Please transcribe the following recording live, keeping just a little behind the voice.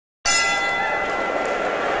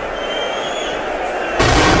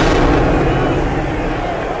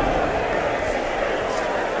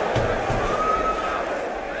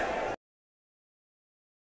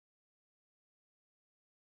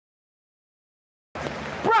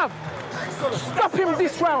Bruv, stop him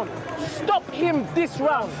this round. Stop him this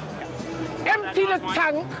round. Empty the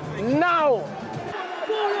tank now.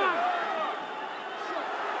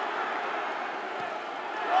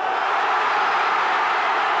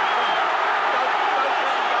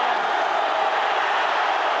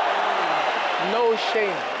 No shame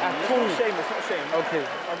at all. It's not shame, it's not shame.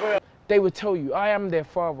 Okay. They would tell you, I am their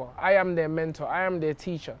father, I am their mentor, I am their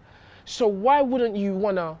teacher. So why wouldn't you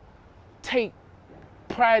want to take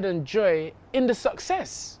pride and joy in the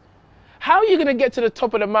success? How are you going to get to the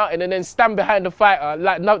top of the mountain and then stand behind the fighter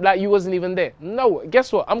like you wasn't even there? No,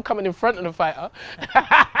 guess what? I'm coming in front of the fighter.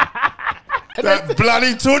 That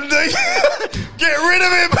bloody Tunde! Get rid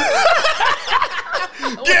of him!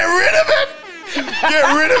 Get rid of him!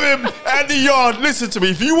 Get rid of him and the Yarde. Listen to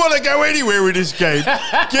me, if you want to go anywhere in this game,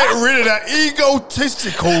 get rid of that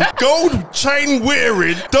egotistical, gold chain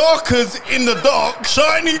wearing, darkers in the dark,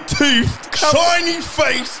 shiny toothed, shiny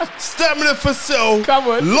face, stamina for sale,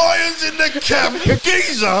 lions in the camp,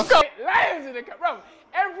 geezer. Lions in the camp, bro.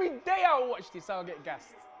 Every day I'll watch this, I'll get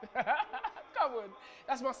gassed. Come on,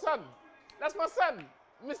 that's my son. That's my son,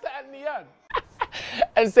 Mr. Anthony Yarde.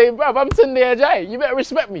 And say, bruv, I'm Tunde Ajayi. You better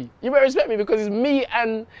respect me. You better respect me because it's me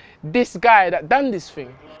and this guy that done this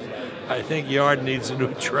thing. I think Yarde needs a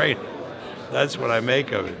new trainer. That's what I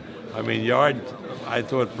make of it. I mean, Yarde, I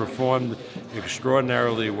thought, performed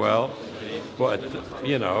extraordinarily well. But,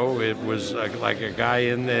 you know, it was like a guy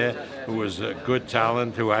in there who was a good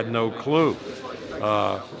talent who had no clue.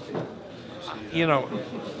 You know,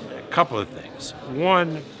 a couple of things.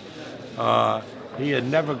 One, he had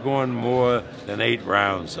never gone more than 8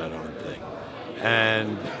 rounds, I don't think.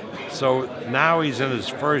 And so now he's in his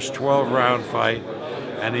first 12-round fight,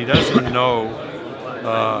 and he doesn't know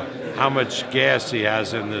how much gas he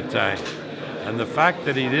has in the tank. And the fact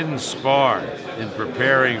that he didn't spar in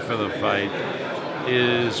preparing for the fight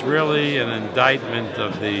is really an indictment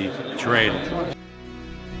of the training.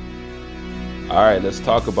 All right, let's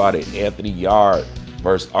talk about it. Anthony Yarde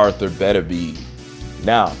versus Arthur Beterbiev.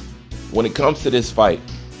 Now, when it comes to this fight,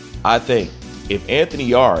 I think if Anthony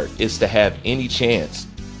Yarde is to have any chance,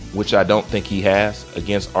 which I don't think he has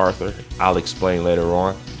against Arthur, I'll explain later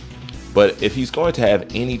on, but if he's going to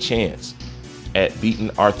have any chance at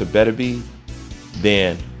beating Arthur Beterbiev,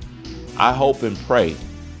 then I hope and pray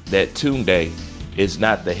that Tunde is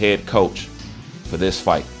not the head coach for this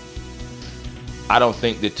fight. I don't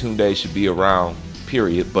think that Tunde should be around,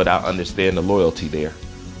 period, but I understand the loyalty there.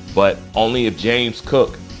 But only if James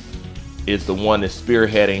Cook is the one that's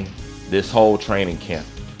spearheading this whole training camp.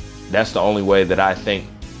 That's the only way that I think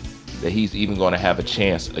that he's even going to have a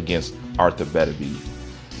chance against Arthur Beterbiev.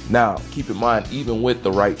 Now, keep in mind, even with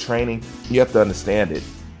the right training, you have to understand it.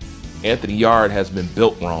 Anthony Yarde has been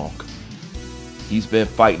built wrong. He's been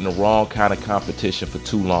fighting the wrong kind of competition for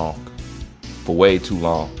too long, for way too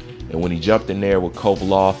long. And when he jumped in there with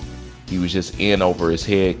Kovalov, he was just in over his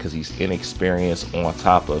head because he's inexperienced on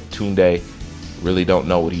top of Tunde. Really don't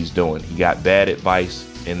know what he's doing. He got bad advice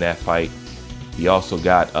in that fight. He also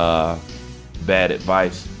got bad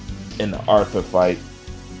advice in the Arthur fight.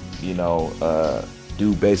 You know,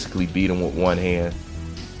 dude basically beat him with one hand.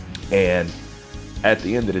 And at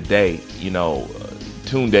the end of the day, you know,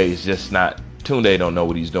 Tunde is just not, Tunde don't know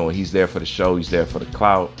what he's doing. He's there for the show. He's there for the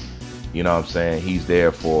clout. You know what I'm saying? He's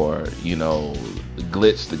there for, you know, the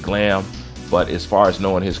glitz, the glam. But as far as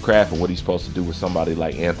knowing his craft and what he's supposed to do with somebody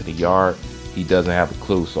like Anthony Yarde, he doesn't have a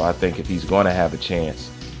clue. So I think if he's going to have a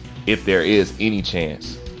chance, if there is any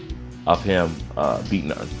chance of him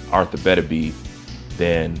beating Arthur Beterbiev,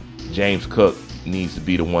 then James Cook needs to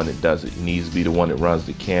be the one that does it. He needs to be the one that runs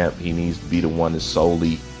the camp. He needs to be the one that's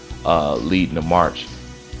solely leading the march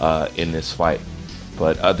in this fight.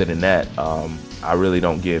 But other than that, I really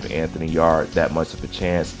don't give Anthony Yarde that much of a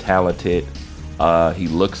chance. Talented, he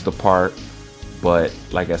looks the part, but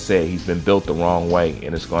like I said, he's been built the wrong way,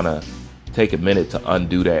 and it's gonna take a minute to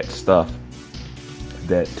undo that stuff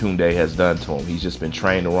that Tunde has done to him. He's just been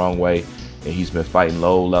trained the wrong way, and he's been fighting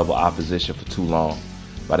low-level opposition for too long.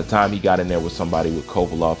 By the time he got in there with somebody with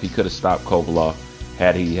Kovalov, he could have stopped Kovalov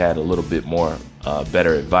had he had a little bit more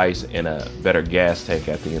better advice and a better gas tank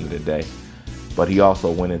at the end of the day. But he also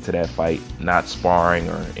went into that fight not sparring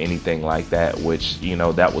or anything like that, which, you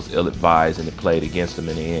know, that was ill-advised and it played against him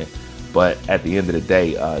in the end. But at the end of the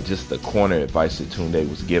day, just the corner advice that Tunde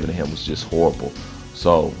was giving to him was just horrible.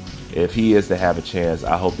 So if he is to have a chance,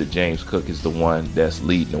 I hope that James Cook is the one that's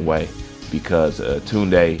leading the way, because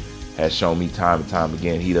Tunde has shown me time and time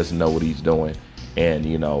again he doesn't know what he's doing. And,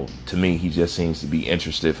 you know, to me, he just seems to be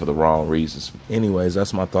interested for the wrong reasons. Anyways,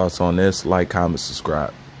 that's my thoughts on this. Like, comment,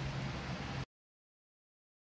 subscribe.